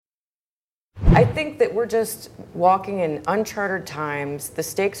I think that we're just walking in uncharted times. The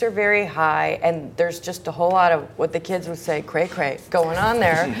stakes are very high, and there's just a whole lot of what the kids would say, cray-cray, going on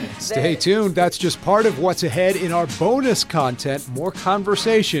there. Stay tuned. That's just part of what's ahead in our bonus content. More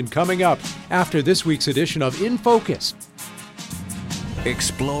conversation coming up after this week's edition of In Focus.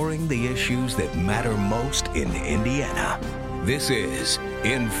 Exploring the issues that matter most in Indiana. This is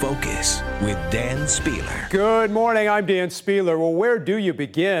In Focus with Dan Spieler. Good morning, I'm Dan Spieler. Well, where do you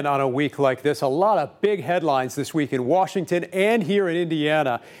begin on a week like this? A lot of big headlines this week in Washington and here in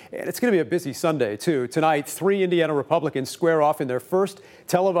Indiana. And it's going to be a busy Sunday, too. Tonight, 3 Indiana Republicans square off in their first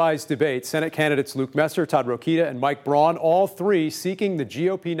televised debate. Senate candidates Luke Messer, Todd Rokita, and Mike Braun, all 3 seeking the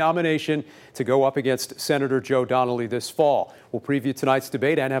GOP nomination to go up against Senator Joe Donnelly this fall. We'll preview tonight's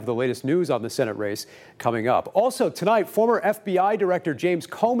debate and have the latest news on the Senate race coming up. Also tonight, former FBI Director James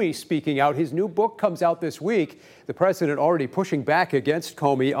Comey speaking out. His new book comes out this week. The president already pushing back against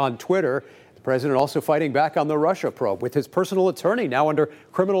Comey on Twitter. The president also fighting back on the Russia probe with his personal attorney now under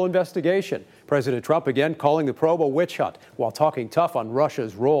criminal investigation. President Trump again calling the probe a witch hunt while talking tough on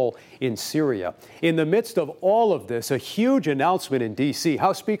Russia's role in Syria. In the midst of all of this, a huge announcement in D.C.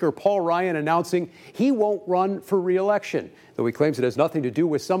 House Speaker Paul Ryan announcing he won't run for re-election, though he claims it has nothing to do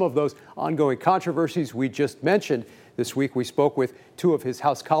with some of those ongoing controversies we just mentioned. This week we spoke with 2 of his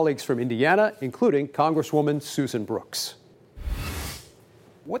House colleagues from Indiana, including Congresswoman Susan Brooks.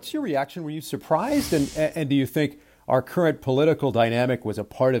 What's your reaction? Were you surprised? And do you think our current political dynamic was a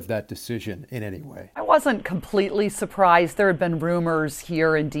part of that decision in any way? I wasn't completely surprised. There had been rumors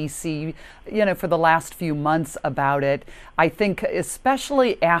here in D.C., for the last few months about it. I think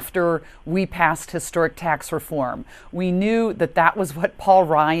especially after we passed historic tax reform, we knew that that was what Paul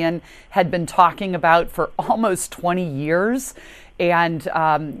Ryan had been talking about for almost 20 years. And,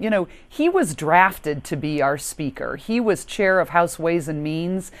 he was drafted to be our speaker. He was chair of House Ways and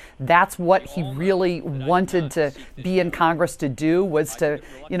Means. That's what he really wanted to be in Congress to do, was to,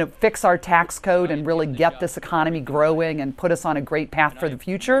 fix our tax code and really get this economy growing and put us on a great path for the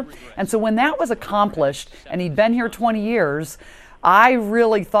future. And so when that was accomplished, and he'd been here 20 years, I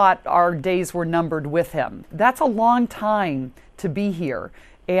really thought our days were numbered with him. That's a long time to be here.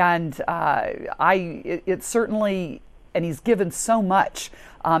 And it certainly... And he's given so much,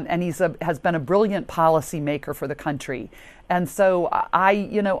 and has been a brilliant policymaker for the country. And so I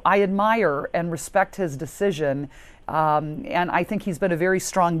admire and respect his decision, and I think he's been a very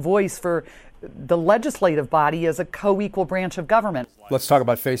strong voice for the legislative body as a co-equal branch of government. Let's talk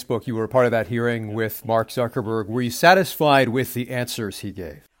about Facebook. You were a part of that hearing with Mark Zuckerberg. Were you satisfied with the answers he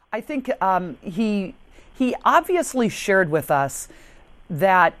gave? I think he obviously shared with us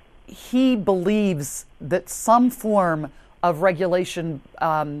that he believes that some form of regulation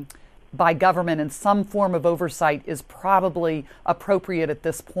by government and some form of oversight is probably appropriate at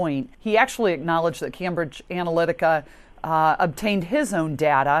this point. He actually acknowledged that Cambridge Analytica obtained his own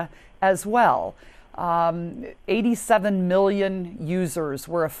data as well. 87 million users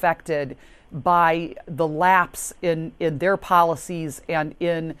were affected by the lapse in their policies and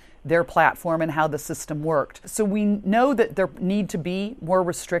in their platform and how the system worked. So we know that there need to be more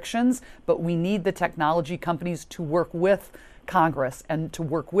restrictions, but we need the technology companies to work with Congress and to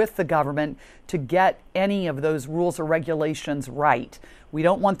work with the government to get any of those rules or regulations right. We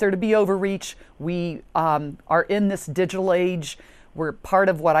don't want there to be overreach. We are in this digital age. We're part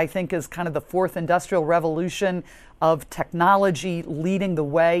of what I think is kind of the 4th industrial revolution of technology leading the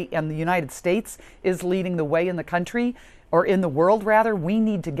way, and the United States is leading the way in the country, or in the world rather. We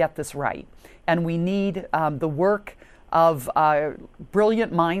need to get this right. And we need the work of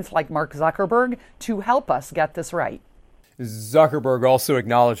brilliant minds like Mark Zuckerberg to help us get this right. Zuckerberg also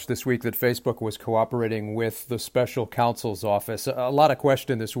acknowledged this week that Facebook was cooperating with the special counsel's office. A lot of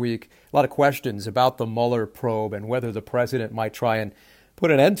questions about the Mueller probe and whether the president might try and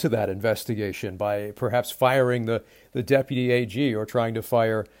put an end to that investigation by perhaps firing the deputy AG or trying to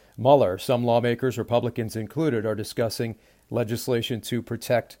fire Mueller. Some lawmakers, Republicans included, are discussing legislation to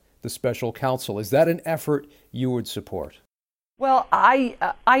protect the special counsel. Is that an effort you would support? Well, I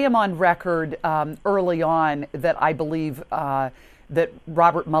am on record early on that I believe that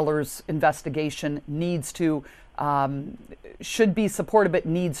Robert Mueller's investigation should be supported, but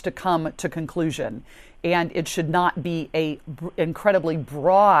needs to come to conclusion. And it should not be a incredibly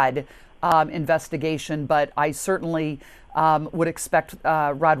broad investigation, but I certainly would expect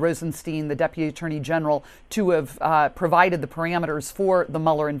Rod Rosenstein, the Deputy Attorney General, to have provided the parameters for the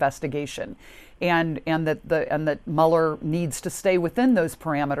Mueller investigation, and that Mueller needs to stay within those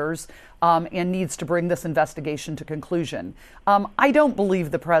parameters and needs to bring this investigation to conclusion. I don't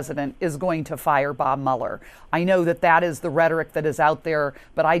believe the president is going to fire Bob Mueller. I know that is the rhetoric that is out there,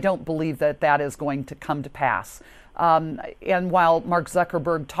 but I don't believe that is going to come to pass. And while Mark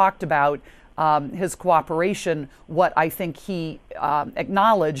Zuckerberg talked about his cooperation, what I think he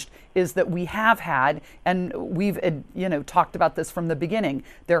acknowledged is that we have had, and we've talked about this from the beginning,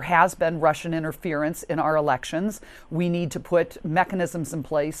 there has been Russian interference in our elections. We need to put mechanisms in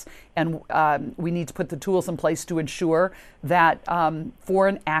place, and we need to put the tools in place to ensure that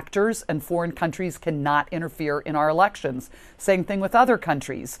foreign actors and foreign countries cannot interfere in our elections. Same thing with other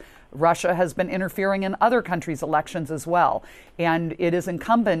countries. Russia has been interfering in other countries' elections as well. And it is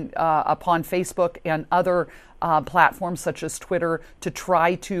incumbent upon Facebook and other platforms such as Twitter to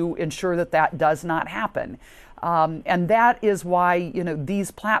try to ensure that does not happen. And that is why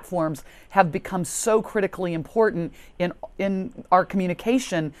these platforms have become so critically important in our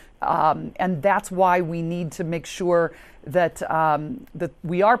communication, and that's why we need to make sure that that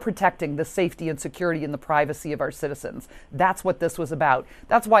we are protecting the safety and security and the privacy of our citizens. That's what this was about.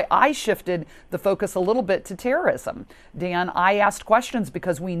 That's why I shifted the focus a little bit to terrorism. Dan, I asked questions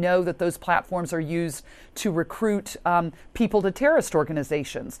because we know that those platforms are used to recruit people to terrorist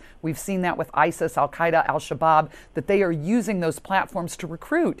organizations. We've seen that with ISIS, Al-Qaeda, Al-Shabaab, that they are using those platforms to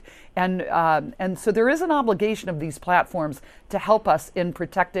recruit. And so there is an obligation of these platforms to help us in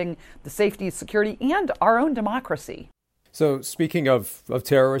protecting the safety, security, and our own democracy. So speaking of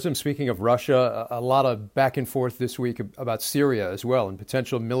terrorism, speaking of Russia, a lot of back and forth this week about Syria as well and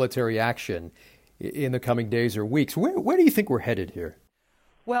potential military action in the coming days or weeks. Where do you think we're headed here?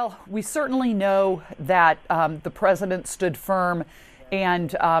 Well, we certainly know that the president stood firm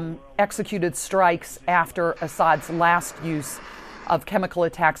and executed strikes after Assad's last use of chemical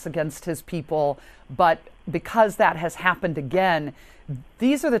attacks against his people. But because that has happened again,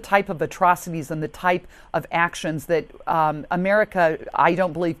 these are the type of atrocities and the type of actions that America, I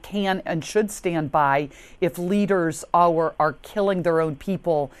don't believe, can and should stand by if leaders are killing their own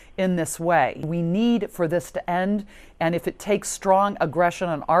people in this way. We need for this to end, and if it takes strong aggression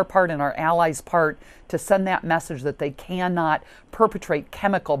on our part and our allies' part to send that message that they cannot perpetrate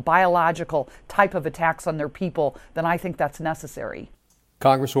chemical, biological type of attacks on their people, then I think that's necessary.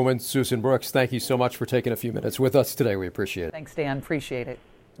 Congresswoman Susan Brooks, thank you so much for taking a few minutes with us today. We appreciate it. Thanks, Dan. Appreciate it.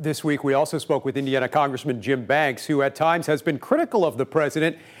 This week, we also spoke with Indiana Congressman Jim Banks, who at times has been critical of the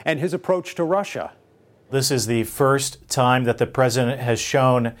president and his approach to Russia. This is the first time that the president has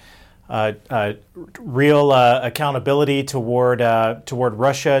shown real accountability toward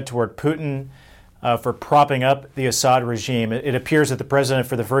Russia, toward Putin, for propping up the Assad regime. It appears that the president,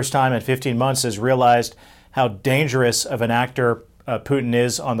 for the first time in 15 months, has realized how dangerous of an actor Putin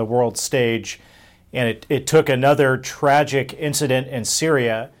is on the world stage, and it took another tragic incident in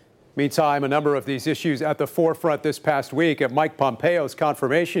Syria. Meantime, a number of these issues at the forefront this past week at Mike Pompeo's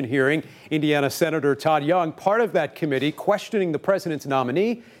confirmation hearing. Indiana Senator Todd Young, part of that committee, questioning the president's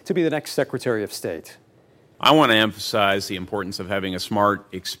nominee to be the next Secretary of State. I want to emphasize the importance of having a smart,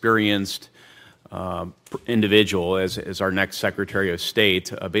 experienced individual as our next Secretary of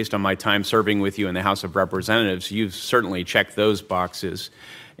State. Based on my time serving with you in the House of Representatives, you've certainly checked those boxes.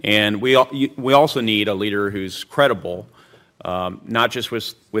 And we also need a leader who's credible, not just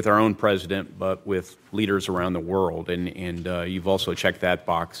with our own president, but with leaders around the world. And you've also checked that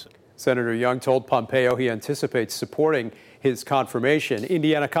box. Senator Young told Pompeo he anticipates supporting his confirmation.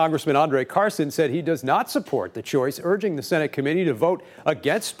 Indiana Congressman Andre Carson said he does not support the choice, urging the Senate committee to vote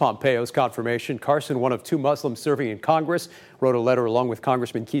against Pompeo's confirmation. Carson, one of two Muslims serving in Congress, wrote a letter along with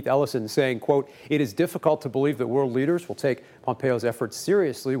Congressman Keith Ellison saying, quote, "It is difficult to believe that world leaders will take Pompeo's efforts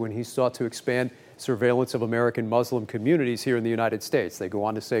seriously when he sought to expand surveillance of American Muslim communities here in the United States." They go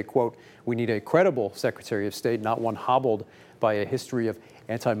on to say, quote, "We need a credible Secretary of State, not one hobbled by a history of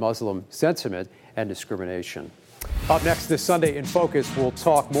anti-Muslim sentiment and discrimination." Up next this Sunday in Focus, we'll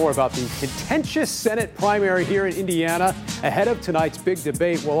talk more about the contentious Senate primary here in Indiana ahead of tonight's big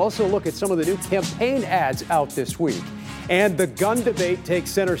debate. We'll also look at some of the new campaign ads out this week. And the gun debate takes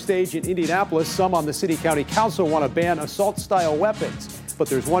center stage in Indianapolis. Some on the City County Council want to ban assault-style weapons. But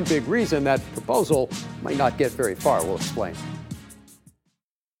there's one big reason that proposal might not get very far. We'll explain.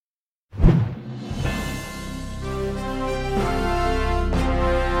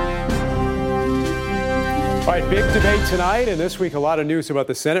 All right, big debate tonight, and this week a lot of news about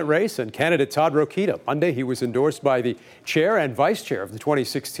the Senate race and candidate Todd Rokita. Monday, he was endorsed by the chair and vice chair of the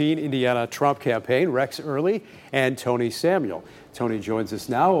 2016 Indiana Trump campaign, Rex Early and Tony Samuel. Tony joins us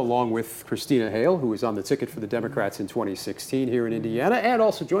now, along with Christina Hale, who was on the ticket for the Democrats in 2016 here in Indiana, and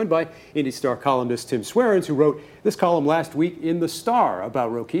also joined by Indy Star columnist Tim Swearens, who wrote this column last week in The Star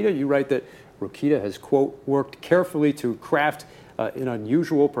about Rokita. You write that Rokita has, quote, worked carefully to craft an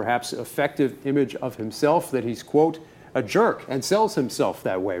unusual, perhaps effective image of himself, that he's, quote, a jerk, and sells himself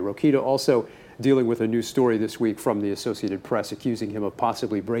that way. Rokita also dealing with a new story this week from the Associated Press accusing him of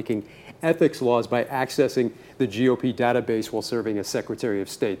possibly breaking ethics laws by accessing the GOP database while serving as Secretary of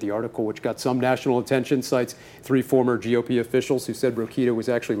State. The article, which got some national attention, cites 3 former GOP officials who said Rokita was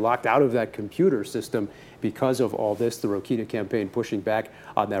actually locked out of that computer system because of all this. The Rokita campaign pushing back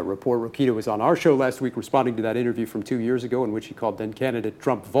on that report. Rokita was on our show last week responding to that interview from 2 years ago in which he called then candidate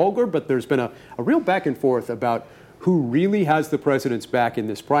Trump vulgar, but there's been a real back and forth about who really has the president's back in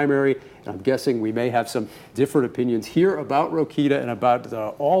this primary. And I'm guessing we may have some different opinions here about Rokita and about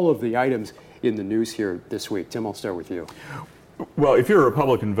all of the items in the news here this week. Tim, I'll start with you. Well, if you're a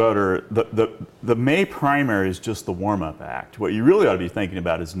Republican voter, the May primary is just the warm-up act. What you really ought to be thinking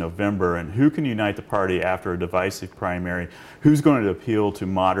about is November and who can unite the party after a divisive primary, who's going to appeal to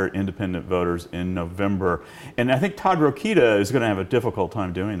moderate independent voters in November. And I think Todd Rokita is going to have a difficult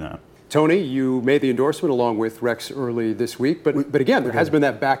time doing that. Tony, you made the endorsement along with Rex Early this week, but again, there has been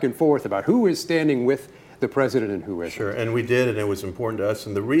that back and forth about who is standing with the president and who isn't. Sure, and we did, and it was important to us.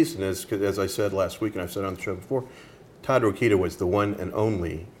 And the reason is, because as I said last week, and I've said on the show before, Todd Rokita was the one and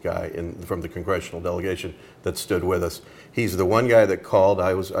only guy from the congressional delegation that stood with us. He's the one guy that called.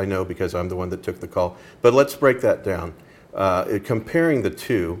 I know because I'm the one that took the call. But let's break that down. Comparing the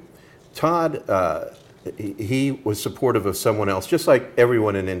two, Todd, he was supportive of someone else, just like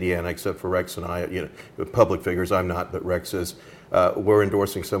everyone in Indiana except for Rex and I. Public figures. I'm not, but Rex is. We're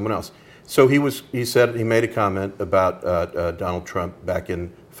endorsing someone else. So he made a comment about Donald Trump back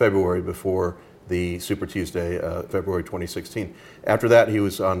in February before the Super Tuesday, February 2016. After that, he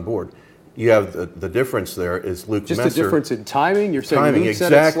was on board. You have the difference there is Luke Messer. Just a difference in timing? You're saying timing, Luke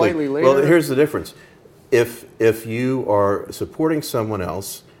said it slightly later? Well, here's the difference. If you are supporting someone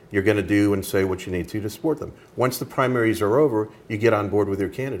else, you're going to do and say what you need to support them. Once the primaries are over, you get on board with your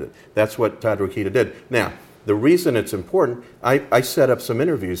candidate. That's what Todd Rokita did. Now, the reason it's important, I set up some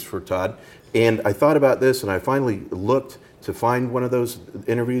interviews for Todd, and I thought about this, and I finally looked to find one of those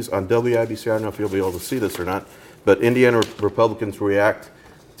interviews on WIBC. I don't know if you'll be able to see this or not, but Indiana Republicans react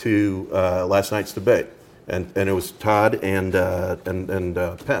to last night's debate, and it was Todd and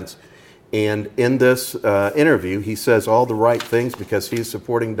Pence. And in this interview, he says all the right things because he's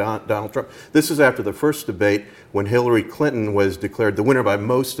supporting Donald Trump. This is after the first debate when Hillary Clinton was declared the winner by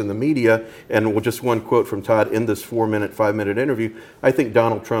most in the media. And just one quote from Todd in this 5-minute interview. I think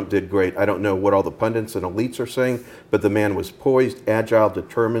Donald Trump did great. I don't know what all the pundits and elites are saying, but the man was poised, agile,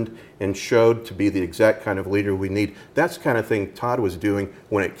 determined, and showed to be the exact kind of leader we need. That's the kind of thing Todd was doing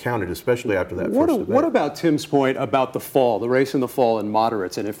when it counted, especially after that first debate. What about Tim's point about the race in the fall and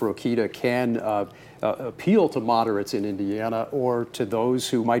moderates, and if Rokita can appeal to moderates in Indiana or to those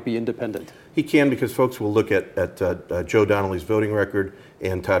who might be independent? He can, because folks will look at Joe Donnelly's voting record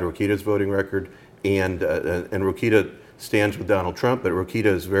and Todd Rokita's voting record, and Rokita stands with Donald Trump, but Rokita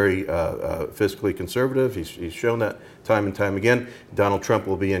is very fiscally conservative. He's shown that time and time again. Donald Trump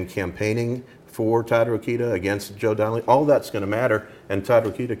will be in campaigning for Todd Rokita against Joe Donnelly. All that's going to matter, and Todd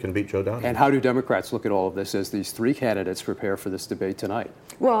Rokita can beat Joe Donnelly. And how do Democrats look at all of this as these 3 candidates prepare for this debate tonight?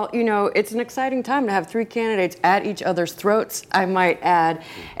 Well, it's an exciting time to have 3 candidates at each other's throats, I might add,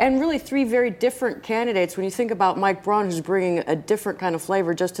 and really 3 very different candidates. When you think about Mike Braun, who's bringing a different kind of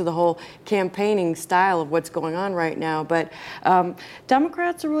flavor just to the whole campaigning style of what's going on right now. But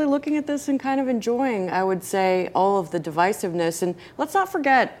Democrats are really looking at this and kind of enjoying, I would say, all of the divisiveness. And let's not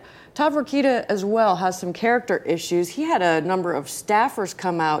forget, Todd Rokita as well has some character issues. He had a number of staffers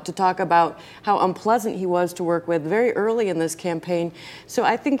come out to talk about how unpleasant he was to work with very early in this campaign. So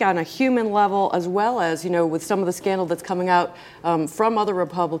I think on a human level, as well as, with some of the scandal that's coming out from other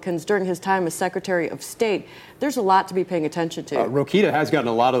Republicans during his time as Secretary of State, there's a lot to be paying attention to. Rokita has gotten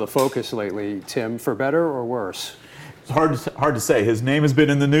a lot of the focus lately, Tim, for better or worse? It's hard to say. His name has been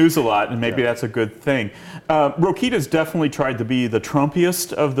in the news a lot, and maybe that's a good thing. Rokita's definitely tried to be the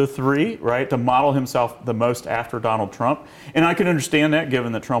Trumpiest of the 3, right, to model himself the most after Donald Trump. And I can understand that,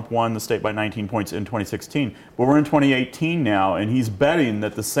 given that Trump won the state by 19 points in 2016. But we're in 2018 now, and he's betting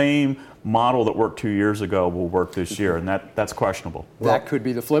that the same model that worked 2 years ago will work this year, and that's questionable. That could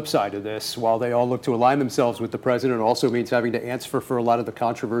be the flip side of this. While they all look to align themselves with the president, it also means having to answer for a lot of the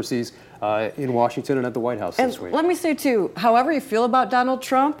controversies in Washington and at the White House this week. Let me say, too, however you feel about Donald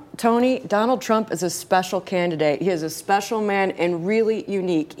Trump, Tony, Donald Trump is a special candidate. He is a special man and really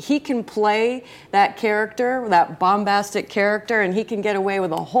unique. He can play that character, that bombastic character, and he can get away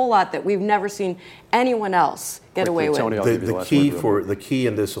with a whole lot that we've never seen anyone else get away with. Tony, I'll give you The key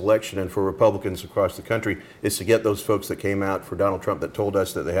in this election and for Republicans across the country is to get those folks that came out for Donald Trump that told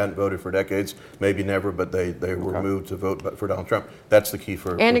us that they hadn't voted for decades, maybe never, but they were moved to vote for Donald Trump. That's the key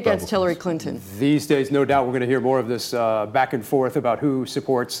for and Republicans. against Hillary Clinton. These days, no doubt, we're going to hear more of this back and forth about who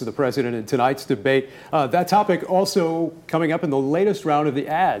supports the president in tonight's debate. That topic also coming up in the latest round of the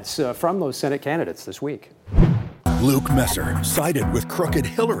ads from those Senate candidates this week. Luke Messer sided with crooked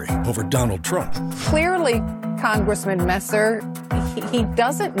Hillary over Donald Trump. Clearly, Congressman Messer, he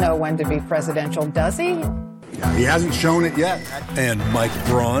doesn't know when to be presidential, does he? Yeah, he hasn't shown it yet. And Mike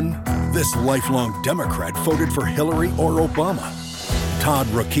Braun, this lifelong Democrat, voted for Hillary or Obama. Todd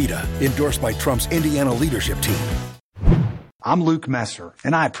Rokita, endorsed by Trump's Indiana leadership team. I'm Luke Messer,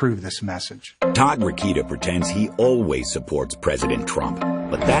 and I approve this message. Todd Rokita pretends he always supports President Trump,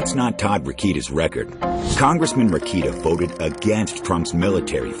 but that's not Todd Rokita's record. Congressman Rokita voted against Trump's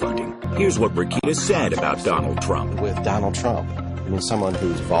military funding. Here's what Rokita said about Donald Trump. With Donald Trump, I mean someone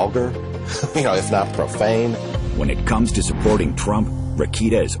who's vulgar, if not profane. When it comes to supporting Trump,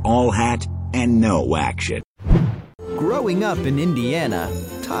 Rokita is all hat and no action. Growing up in Indiana,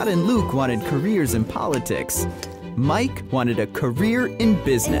 Todd and Luke wanted careers in politics. Mike wanted a career in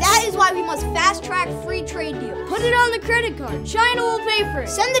business. And that is why we must fast-track free trade deal. Put it on the credit card. China will pay for it.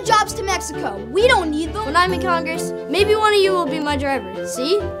 Send the jobs to Mexico. We don't need them. When I'm in Congress, maybe one of you will be my driver.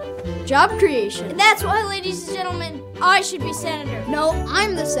 See? Job creation. And that's why, ladies and gentlemen, I should be senator. No,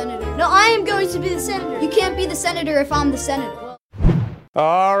 I'm the senator. No, I am going to be the senator. You can't be the senator if I'm the senator.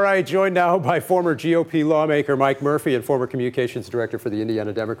 All right, joined now by former GOP lawmaker Mike Murphy and former communications director for the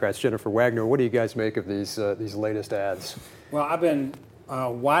Indiana Democrats, Jennifer Wagner. What do you guys make of these latest ads? Well, I've been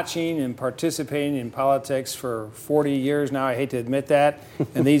watching and participating in politics for 40 years now. I hate to admit that.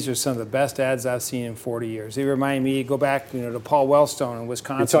 And these are some of the best ads I've seen in 40 years. They remind me, go back to Paul Wellstone in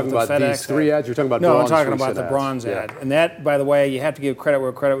Wisconsin. You're talking about these three ads? You're talking about No, I'm talking about the bronze ad. And that, by the way, you have to give credit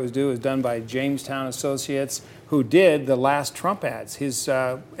where credit was due, is done by Jamestown Associates, who did the last Trump ads, his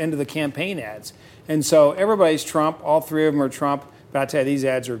end of the campaign ads. And so everybody's Trump. All three of them are Trump. But I tell you, these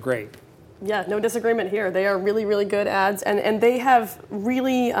ads are great. Yeah, no disagreement here. They are really, really good ads. And they have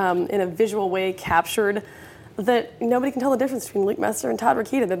really, in a visual way, captured that nobody can tell the difference between Luke Messer and Todd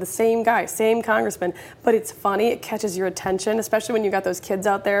Rokita. They're the same guy, same congressman. But it's funny. It catches your attention, especially when you got those kids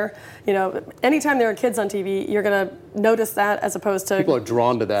out there. Anytime there are kids on TV, you're going to notice that as opposed to... People are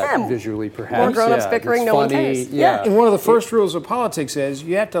drawn to that visually, perhaps. More grown-ups bickering, no one cares. Yeah. And one of the first rules of politics is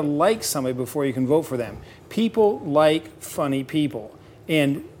you have to like somebody before you can vote for them. People like funny people.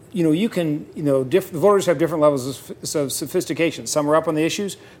 And voters have different levels of sophistication. Some are up on the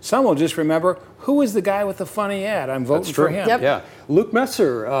issues. Some will just remember, who is the guy with the funny ad? I'm voting for him. Yep. Yeah. Luke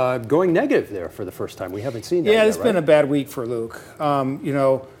Messer going negative there for the first time. We haven't seen that yet, it's been a bad week for Luke.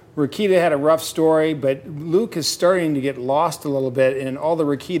 Rokita had a rough story, but Luke is starting to get lost a little bit in all the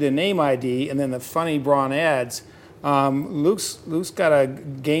Rokita name ID and then the funny Braun ads. Luke's got to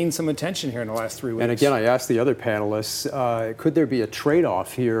gain some attention here in the last 3 weeks. And again, I asked the other panelists, could there be a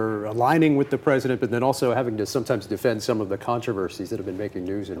trade-off here, aligning with the president, but then also having to sometimes defend some of the controversies that have been making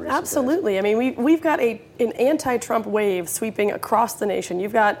news in recent Absolutely. days? I mean, we've got an anti-Trump wave sweeping across the nation.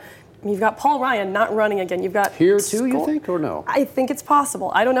 You've got Paul Ryan not running again. You've got here too, you think, or no? I think it's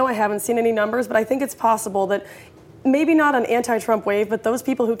possible. I don't know. I haven't seen any numbers, but I think it's possible that maybe not an anti-Trump wave, but those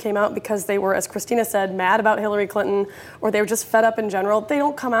people who came out because they were, as Christina said, mad about Hillary Clinton, or they were just fed up in general, they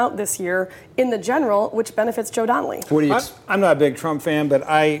don't come out this year in the general, which benefits Joe Donnelly. I'm not a big Trump fan, but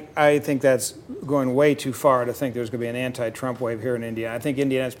I think that's going way too far to think there's going to be an anti-Trump wave here in Indiana. I think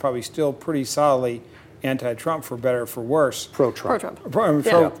Indiana is probably still pretty solidly anti-Trump, for better or for worse. Pro-Trump.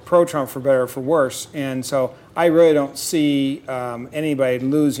 Pro-Trump for better or for worse. And so I really don't see anybody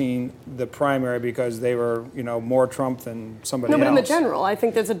losing the primary because they were, more Trump than somebody else. No, but in the general, I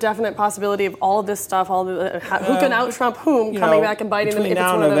think there's a definite possibility of all of this stuff, who can out-Trump whom, coming back and biting them. Between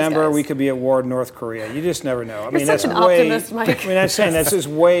now and November, we could be at war with North Korea. You just never know. You're such an optimist, Mike. I'm saying that's just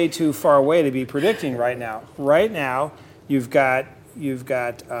way too far away to be predicting right now. Right now, you've got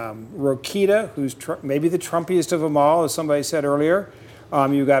Rokita, who's maybe the Trumpiest of them all, as somebody said earlier.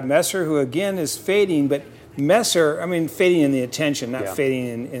 You've got Messer, who again is fading, but Messer, I mean, fading in the attention, not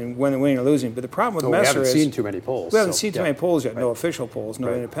fading in winning or losing. But the problem with Messer is we haven't seen too many polls. We haven't seen too many polls yet. Right. No official polls,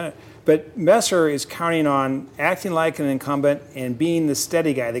 no independent. But Messer is counting on acting like an incumbent and being the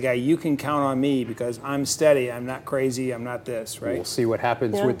steady guy, the guy you can count on me because I'm steady, I'm not crazy, I'm not this, right? We'll see what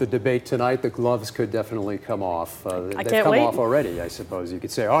happens with the debate tonight. The gloves could definitely come off. I They've come off already, I suppose you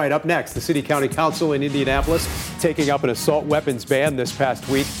could say. All right, up next, the City County Council in Indianapolis taking up an assault weapons ban this past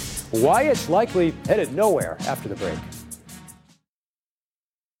week. Why it's likely headed nowhere after the break.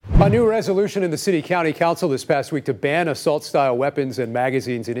 A new resolution in the City County Council this past week to ban assault-style weapons and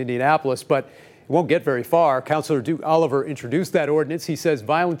magazines in Indianapolis, but it won't get very far. Councilor Duke Oliver introduced that ordinance. He says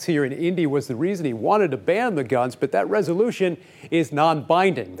violence here in Indy was the reason he wanted to ban the guns, but that resolution is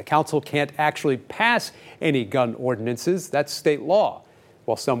non-binding. The council can't actually pass any gun ordinances. That's state law.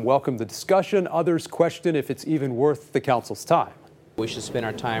 While some welcome the discussion, others question if it's even worth the council's time. We should spend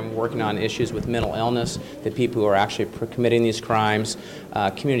our time working on issues with mental illness, the people who are actually committing these crimes,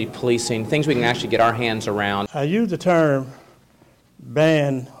 community policing, things we can actually get our hands around. I use the term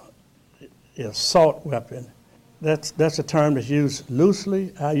ban assault weapon. That's a term that's used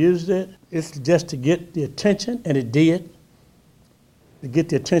loosely. I used it. It's just to get the attention, and it did, to get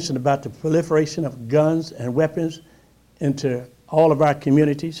the attention about the proliferation of guns and weapons into all of our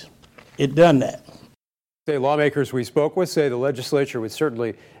communities. It done that. State lawmakers we spoke with say the legislature would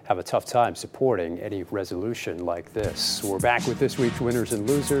certainly have a tough time supporting any resolution like this. We're back with this week's winners and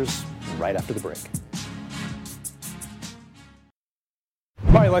losers right after the break.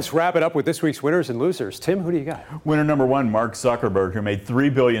 All right, let's wrap it up with this week's winners and losers. Tim, who do you got? Winner number one, Mark Zuckerberg, who made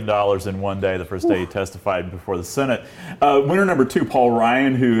 $3 billion in one day, the first day he testified before the Senate. Winner number two, Paul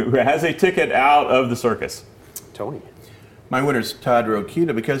Ryan, who has a ticket out of the circus. Tony. My winner's Todd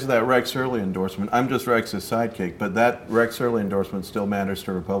Rokita because of that Rex Hurley endorsement. I'm just Rex's sidekick, but that Rex Hurley endorsement still matters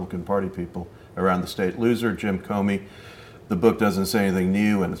to Republican Party people around the state. Loser, Jim Comey. The book doesn't say anything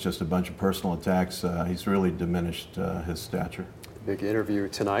new, and it's just a bunch of personal attacks. He's really diminished his stature. Big interview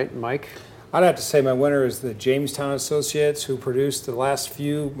tonight, Mike. I'd have to say my winner is the Jamestown Associates, who produced the last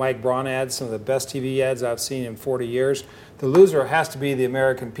few Mike Braun ads, some of the best TV ads I've seen in 40 years. The loser has to be the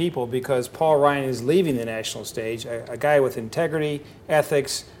American people because Paul Ryan is leaving the national stage, a guy with integrity,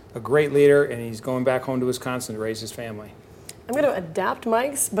 ethics, a great leader, and he's going back home to Wisconsin to raise his family. I'm going to adapt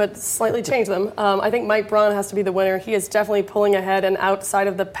Mike's, but slightly change them. I think Mike Braun has to be the winner. He is definitely pulling ahead and outside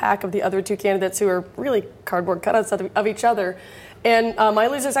of the pack of the other two candidates who are really cardboard cutouts of each other. And my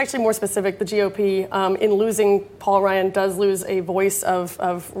loser is actually more specific. The GOP, in losing Paul Ryan, does lose a voice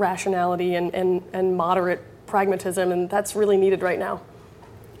of rationality and moderate pragmatism, and that's really needed right now.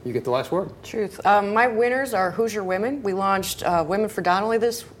 You get the last word. Truth. My winners are Hoosier Women. We launched Women for Donnelly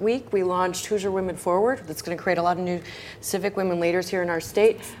this week. We launched Hoosier Women Forward. That's going to create a lot of new civic women leaders here in our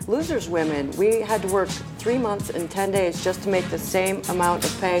state. Losers Women. We had to work 3 months and 10 days just to make the same amount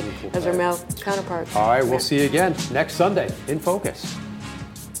of pay as our male counterparts. All right, we'll see you again next Sunday in Focus.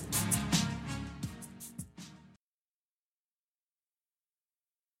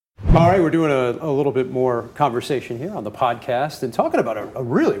 All right, we're doing a little bit more conversation here on the podcast and talking about a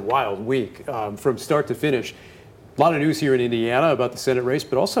really wild week from start to finish. A lot of news here in Indiana about the Senate race,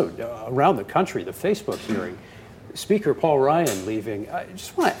 but also around the country, the Facebook hearing. Speaker Paul Ryan leaving. I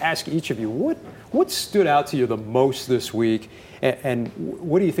just want to ask each of you, what stood out to you the most this week, and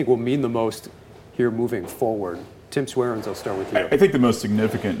what do you think will mean the most here moving forward? Tim Swearens, I'll start with you. I think the most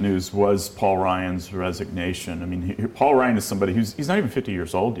significant news was Paul Ryan's resignation. I mean, Paul Ryan is somebody he's not even 50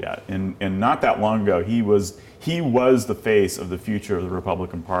 years old yet, and not that long ago he was the face of the future of the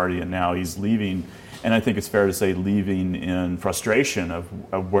Republican Party, and now he's leaving. And I think it's fair to say leaving in frustration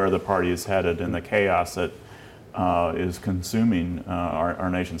of where the party is headed and the chaos that is consuming our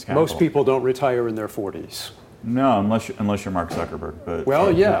nation's capital. Most people don't retire in their 40s. No, unless you're Mark Zuckerberg. But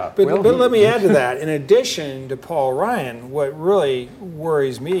let me add to that. In addition to Paul Ryan, what really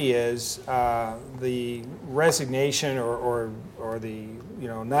worries me is the resignation or the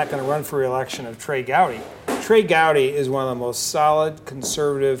not going to run for re-election of Trey Gowdy. Trey Gowdy is one of the most solid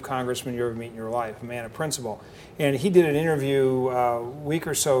conservative congressmen you ever meet in your life, a man of principle. And he did an interview a week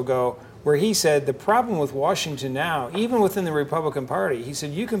or so ago where he said the problem with Washington now, even within the Republican Party, he said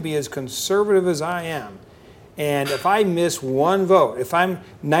you can be as conservative as I am. And if I miss one vote, if I'm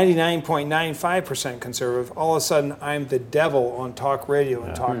 99.95% conservative, all of a sudden I'm the devil on talk radio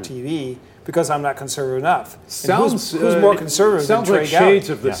and talk TV because I'm not conservative enough. Who's more conservative than Trey Gowdy? Sounds like shades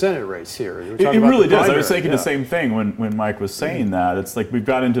of the Senate race here. It really does. I was thinking the same thing when Mike was saying that. It's like we've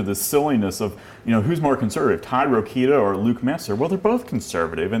got into the silliness of, who's more conservative, Todd Rokita or Luke Messer? Well, they're both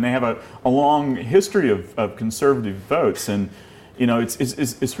conservative, and they have a long history of conservative votes. And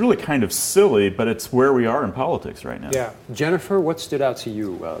it's really kind of silly, but it's where we are in politics right now. Yeah. Jennifer, what stood out to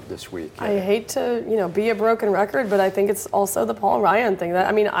you this week? I hate to, be a broken record, but I think it's also the Paul Ryan thing.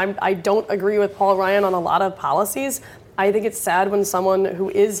 I don't agree with Paul Ryan on a lot of policies. I think it's sad when someone who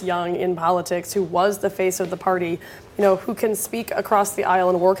is young in politics, who was the face of the party, who can speak across the aisle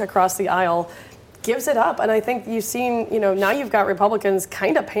and work across the aisle, gives it up. And I think you've seen, now you've got Republicans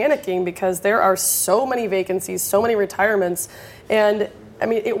kind of panicking because there are so many vacancies, so many retirements. And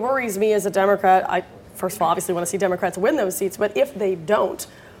it worries me as a Democrat. I, first of all, obviously want to see Democrats win those seats, but if they don't,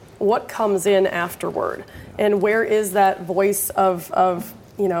 what comes in afterward? And where is that voice of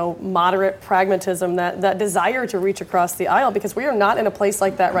moderate pragmatism, that desire to reach across the aisle? Because we are not in a place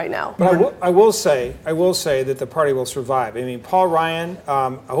like that right now. But I will say that the party will survive. Paul Ryan,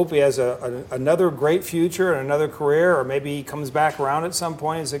 I hope he has another great future and another career, or maybe he comes back around at some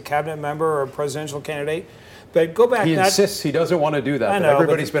point as a cabinet member or a presidential candidate. But go back. He insists he doesn't want to do that. I know,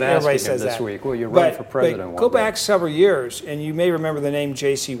 everybody's been asking him this that. week, will you run for president? Go back several years, and you may remember the name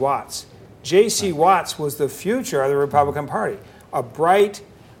J.C. Watts. J.C. Watts was the future of the Republican Party. A bright,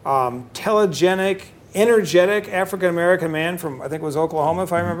 telegenic, energetic African-American man from, I think it was Oklahoma,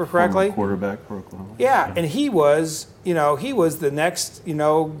 if I remember correctly. Quarterback for Oklahoma. Yeah, and he was the next,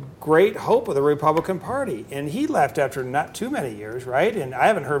 great hope of the Republican Party. And he left after not too many years, right? And I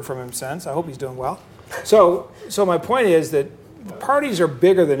haven't heard from him since. I hope he's doing well. So my point is that parties are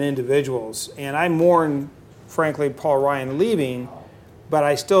bigger than individuals. And I mourn, frankly, Paul Ryan leaving, but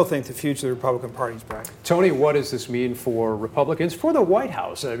I still think the future of the Republican Party is bright. Tony, what does this mean for Republicans, for the White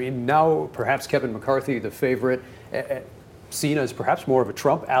House? Now perhaps Kevin McCarthy, the favorite, seen as perhaps more of a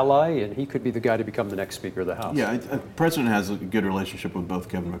Trump ally, and he could be the guy to become the next Speaker of the House. Yeah, the president has a good relationship with both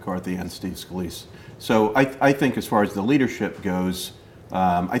Kevin McCarthy and Steve Scalise. So I think as far as the leadership goes,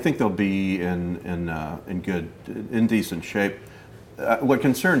 I think they'll be in decent shape. What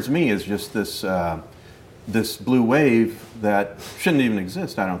concerns me is just this blue wave that shouldn't even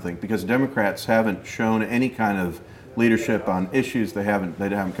exist, I don't think, because Democrats haven't shown any kind of leadership on issues. They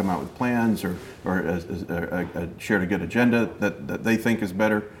haven't come out with plans or shared a good agenda that they think is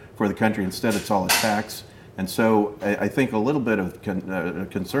better for the country. Instead, it's all attacks. And so I think a little bit of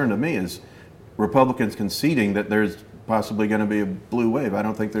concern to me is Republicans conceding that there's possibly going to be a blue wave. I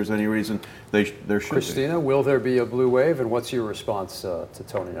don't think there's any reason there should Christina, will there be a blue wave? And what's your response to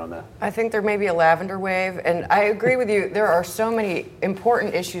Tony on that? I think there may be a lavender wave. And I agree with you. There are so many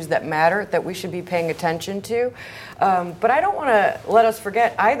important issues that matter that we should be paying attention to. But I don't want to let us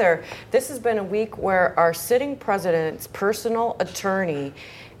forget either. This has been a week where our sitting president's personal attorney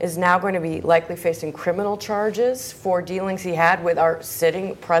is now going to be likely facing criminal charges for dealings he had with our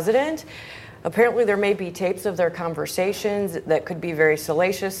sitting president. Apparently, there may be tapes of their conversations that could be very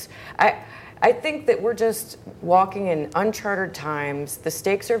salacious. I think that we're just walking in uncharted times. The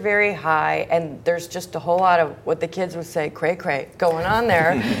stakes are very high, and there's just a whole lot of what the kids would say, cray-cray, going on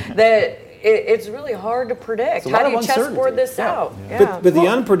there, that it's really hard to predict. How do you chessboard this out? Yeah. But the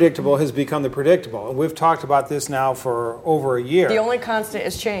unpredictable has become the predictable. And we've talked about this now for over a year. The only constant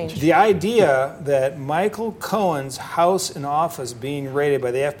is change. The idea that Michael Cohen's house and office being raided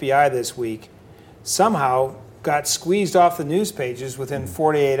by the FBI this week somehow got squeezed off the news pages within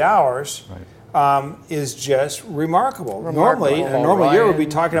 48 hours is just remarkable. Normally, in a normal year, we'd be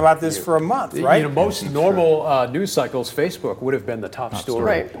talking about this for a month, right? Most normal news cycles, Facebook would have been the top story.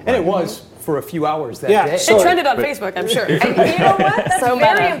 Right. And it was for a few hours that day. It trended on Facebook, I'm sure. And you know what? That's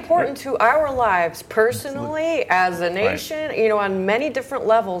very important to our lives personally, as a nation, on many different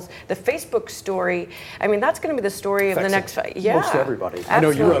levels. The Facebook story, that's going to be the story of the next... Most everybody. Absolutely. I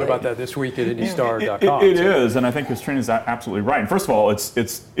know you wrote about that this week at IndyStar.com. It is, and I think Christina's absolutely right. And first of all, it's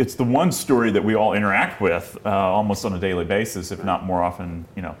the one story that we all interact with almost on a daily basis, if not more often,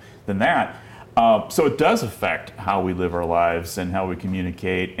 than that. So it does affect how we live our lives and how we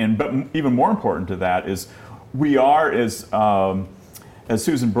communicate. But even more important to that is we are, as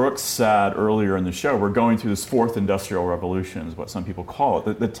Susan Brooks said earlier in the show, we're going through this fourth industrial revolution, is what some people call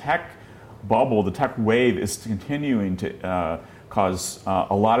it. The tech bubble, the tech wave is continuing to cause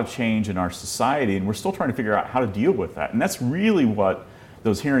a lot of change in our society, and we're still trying to figure out how to deal with that. And that's really what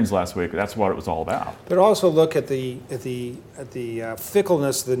those hearings last week, that's what it was all about. But also look at the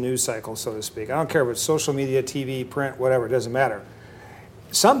fickleness of the news cycle, so to speak. I don't care if it's social media, TV, print, whatever, it doesn't matter.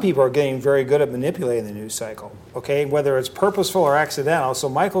 Some people are getting very good at manipulating the news cycle, okay, whether it's purposeful or accidental. So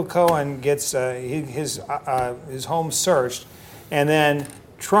Michael Cohen gets his home searched, and then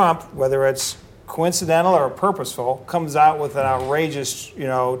Trump, whether it's coincidental or purposeful, comes out with an outrageous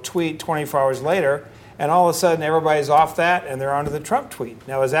tweet 24 hours later. and all of a sudden everybody's off that and they're onto the Trump tweet.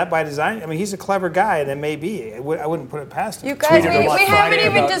 Now, is that by design? I mean, he's a clever guy, and it may be. I wouldn't put it past him. You guys, we haven't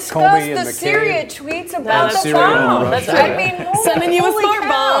even discussed the Syria tweets about the bomb. I mean, sending you a smart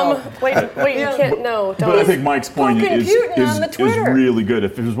bomb. Wait, you can't. No, don't. But I think Mike's point is Twitter. really good.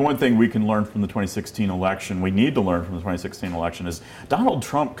 If there's one thing we can learn from the 2016 election, we need to learn from the 2016 election, is Donald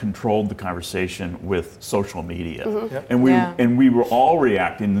Trump controlled the conversation with social media. And we were all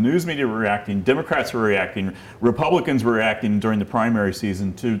reacting. The news media were reacting. Democrats were reacting. Republicans were reacting during the primary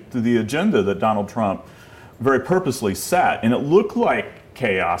season to the agenda that Donald Trump very purposely set. And it looked like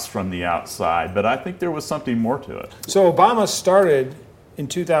chaos from the outside, but I think there was something more to it. So Obama started in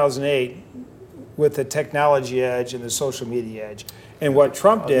 2008 with the technology edge and the social media edge. And what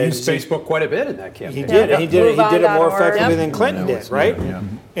Trump did... Used Facebook quite a bit in that campaign. He did. He did it more effectively than Clinton did, right? Yeah.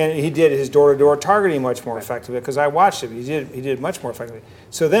 And he did his door-to-door targeting much more effectively, because I watched it. He did it much more effectively.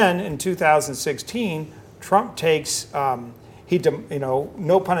 So then, in 2016, Trump takes...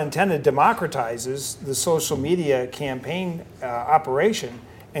 no pun intended, democratizes the social media campaign operation,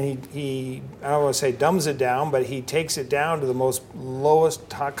 and he I don't want to say dumbs it down, but he takes it down to the most lowest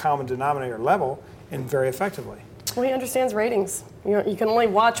common denominator level, and very effectively. Well, he understands ratings. You can only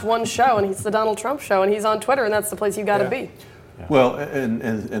watch one show, and he's the Donald Trump show, and he's on Twitter, and that's the place you got to be. Yeah. Well,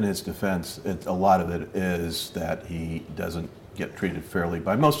 in his defense, a lot of it is that he doesn't get treated fairly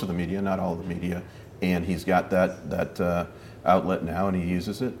by most of the media, not all the media, and he's got that outlet now, and he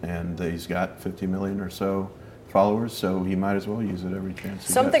uses it, and he's got 50 million or so followers, so he might as well use it every chance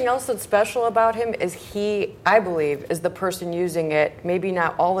he Something gets. else that's special about him is he, I believe, is the person using it, maybe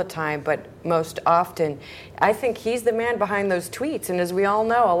not all the time, but most often. I think he's the man behind those tweets, and as we all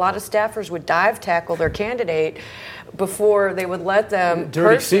know, a lot of staffers would dive tackle their candidate before they would let them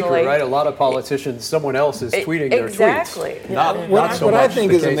Dirty personally. secret, right? A lot of politicians, someone else is tweeting their exactly. tweets. Yeah. What I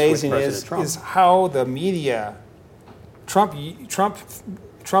think is amazing is how the media, Trump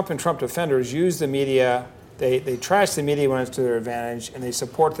and Trump defenders use the media. They trash the media when it's to their advantage, and they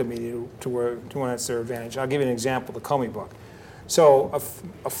support the media to when it's their advantage. I'll give you an example, the Comey book. So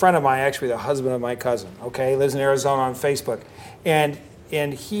a friend of mine, actually the husband of my cousin, lives in Arizona, on Facebook, and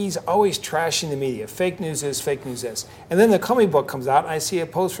he's always trashing the media. Fake news is, fake news is. And then the Comey book comes out, and I see a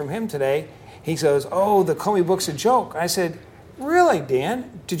post from him today. He says, "Oh, the Comey book's a joke." I said, "Really,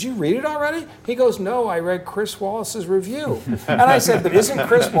 Dan? Did you read it already?" He goes, "No, I read Chris Wallace's review." And I said, "But isn't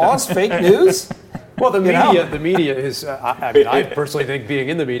Chris Wallace fake news?" Well, the media is, I personally think being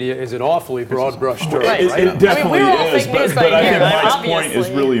in the media is an awfully broad brush term. It definitely is, but I think Mike's point is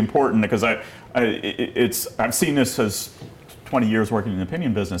really important, because I've seen this as 20 years working in the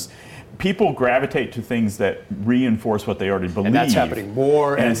opinion business. People gravitate to things that reinforce what they already believe. And that's happening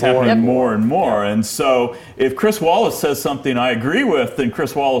more and it's happening more and more. And so if Chris Wallace says something I agree with, then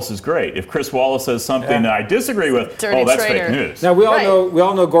Chris Wallace is great. If Chris Wallace says something that I disagree with, that's fake news. Now, we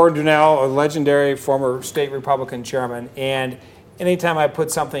all know Gordon Donnell, a legendary former state Republican chairman, and anytime I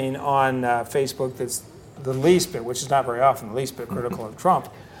put something on Facebook that's the least bit, which is not very often, the least bit critical of Trump,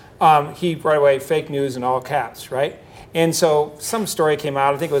 he right away, fake news in all caps, right? And so some story came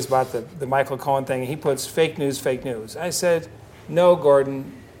out, I think it was about the Michael Cohen thing, and he puts fake news, fake news. I said, "No, Gordon,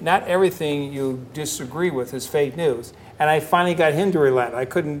 not everything you disagree with is fake news." And I finally got him to relent. I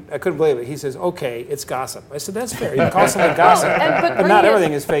couldn't believe it. He says, "Okay, it's gossip." I said, "That's fair. You can call something gossip, but not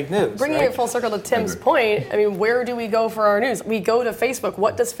everything is fake news." Bringing it full circle to Tim's point, I mean, where do we go for our news? We go to Facebook.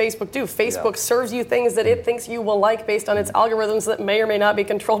 What does Facebook do? Facebook serves you things that it thinks you will like based on its algorithms that may or may not be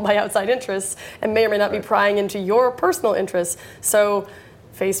controlled by outside interests and may or may not be prying into your personal interests. So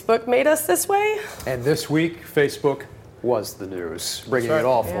Facebook made us this way. And this week, Facebook was the news, bringing it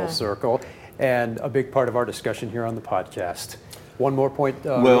all full circle. And a big part of our discussion here on the podcast. One more point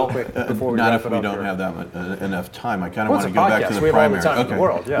real quick before we not wrap if it we up don't here. have that enough time. I kind of Well, want to it's go a back podcast. to We the have all the primary. time in the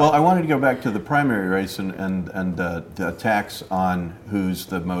world, yeah. Well, I wanted to go back to the primary race and the attacks on who's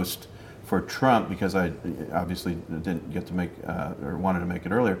the most for Trump, because I obviously didn't get to make or wanted to make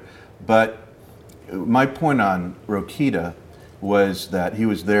it earlier. But my point on Rokita was that he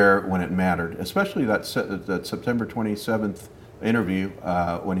was there when it mattered, especially that September 27th interview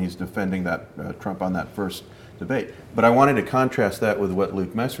when he's defending that Trump on that first debate. But I wanted to contrast that with what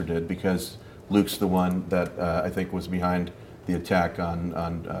Luke Messer did, because Luke's the one that I think was behind the attack on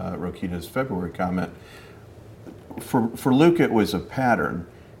Rokita's February comment. For Luke, it was a pattern.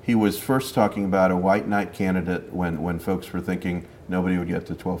 He was first talking about a white knight candidate when folks were thinking nobody would get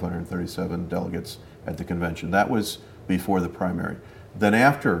to 1,237 delegates at the convention. That was before the primary. Then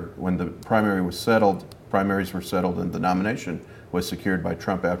after, when the primaries were settled, and the nomination was secured by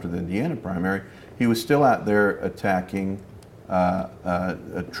Trump after the Indiana primary, he was still out there attacking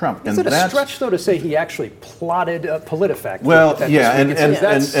Trump. Is it a stretch, though, to say he actually plotted PolitiFact? Well, yeah,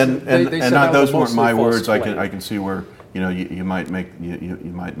 and not those weren't my words. I can see where you might make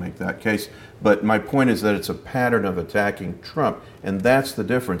that case. But my point is that it's a pattern of attacking Trump, and that's the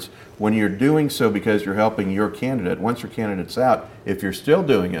difference. When you're doing so because you're helping your candidate, once your candidate's out, if you're still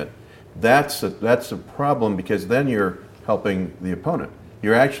doing it, that's a problem, because then you're helping the opponent.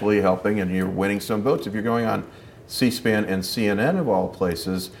 You're actually helping, and you're winning some votes. If you're going on C-SPAN and CNN of all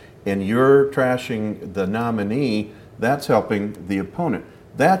places, and you're trashing the nominee, that's helping the opponent.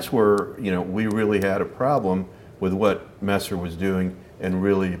 That's where we really had a problem with what Messer was doing, and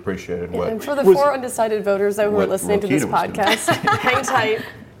really appreciated what. And for the 4 undecided voters though who are listening to this podcast, hang tight,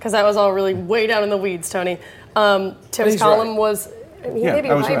 because that was all really way down in the weeds, Tony. Tim's column was, he may be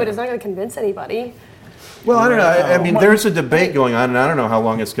right, but it's not going to convince anybody. Well, I don't know. I mean, there's a debate going on, and I don't know how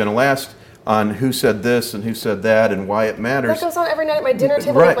long it's going to last, on who said this and who said that and why it matters. That goes on every night at my dinner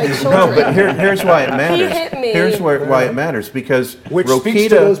table right. with my children. No, but here's why it matters. He hit me. Here's why it matters, because Which speaks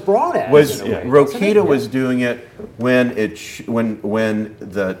to those broad ads, Rokita was doing it when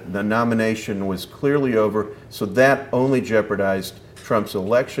the nomination was clearly over, so that only jeopardized Trump's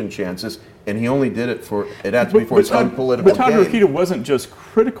election chances. And he only did it it had to be for his own political gain. But Todd Rokita wasn't just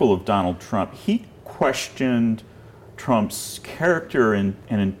critical of Donald Trump. He questioned Trump's character and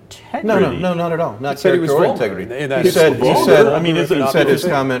integrity. No, not at all. Not said character or integrity. He said his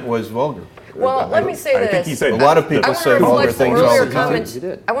comment was vulgar. Well, let me say this. A lot of people say vulgar things all the time.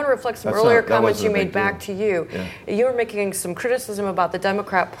 I want to reflect some earlier comments you made back to you. Yeah. You were making some criticism about the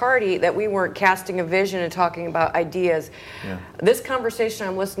Democrat Party, that we weren't casting a vision and talking about ideas. Yeah. This conversation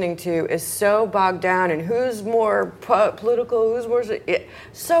I'm listening to is so bogged down in who's more political, who's more...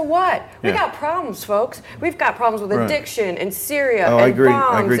 So what? We got problems, folks. We've got problems with addiction and Syria and bombs. I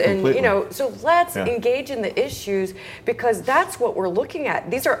agree completely. And, so let's engage in the issues, because that's what we're looking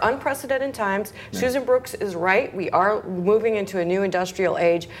at. These are unprecedented times. Susan Brooks is right. We are moving into a new industrial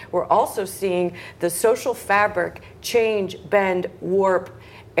age. We're also seeing the social fabric change, bend, warp,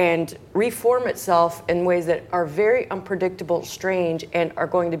 and reform itself in ways that are very unpredictable, strange, and are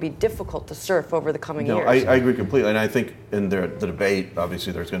going to be difficult to surf over the coming years. I agree completely. And I think in the debate,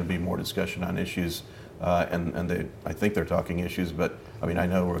 obviously, there's going to be more discussion on issues. I think they're talking issues, but I mean, I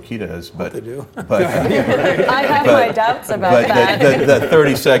know Rokita is, but they do. But I have my doubts about that. The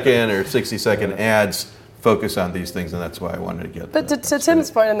 30-second or 60-second ads focus on these things, and that's why I wanted to get. But to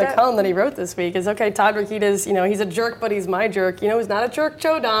Tim's point in the column that he wrote this week is, okay, Todd Rokita's, he's a jerk, but he's my jerk. He's not a jerk,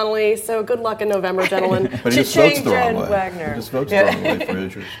 Joe Donnelly. So good luck in November, gentlemen. But he just votes the wrong way. Wagner. He just votes the wrong way for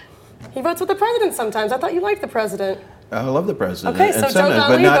issues. He votes with the president sometimes. I thought you liked the president. I love the president. Okay, so Joe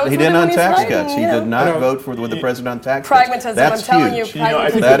Donnelly but he didn't on tax right, cuts. He did not vote with the president on tax pragmatism, cuts. That's I'm telling huge. you,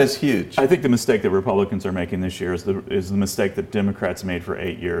 pragmatism. That is huge. I think the mistake that Republicans are making this year is the mistake that Democrats made for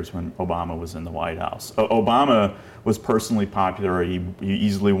 8 years when Obama was in the White House. Obama was personally popular. He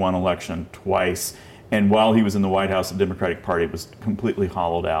easily won election twice. And while he was in the White House, the Democratic Party was completely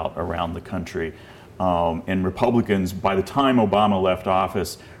hollowed out around the country. And Republicans, by the time Obama left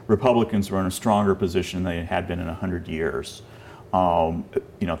office, Republicans were in a stronger position than they had been in 100 years.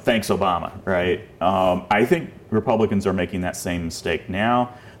 Thanks Obama, right? I think Republicans are making that same mistake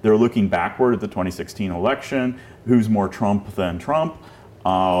now. They're looking backward at the 2016 election. Who's more Trump than Trump?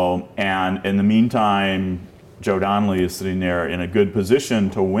 And in the meantime, Joe Donnelly is sitting there in a good position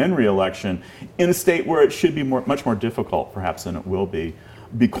to win re-election in a state where it should be much more difficult, perhaps, than it will be,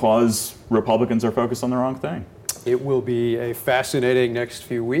 because Republicans are focused on the wrong thing. It will be a fascinating next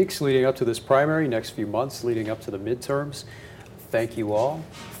few weeks leading up to this primary, next few months leading up to the midterms. Thank you all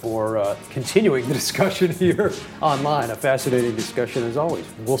for continuing the discussion here online. A fascinating discussion as always.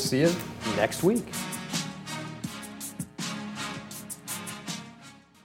 We'll see you next week.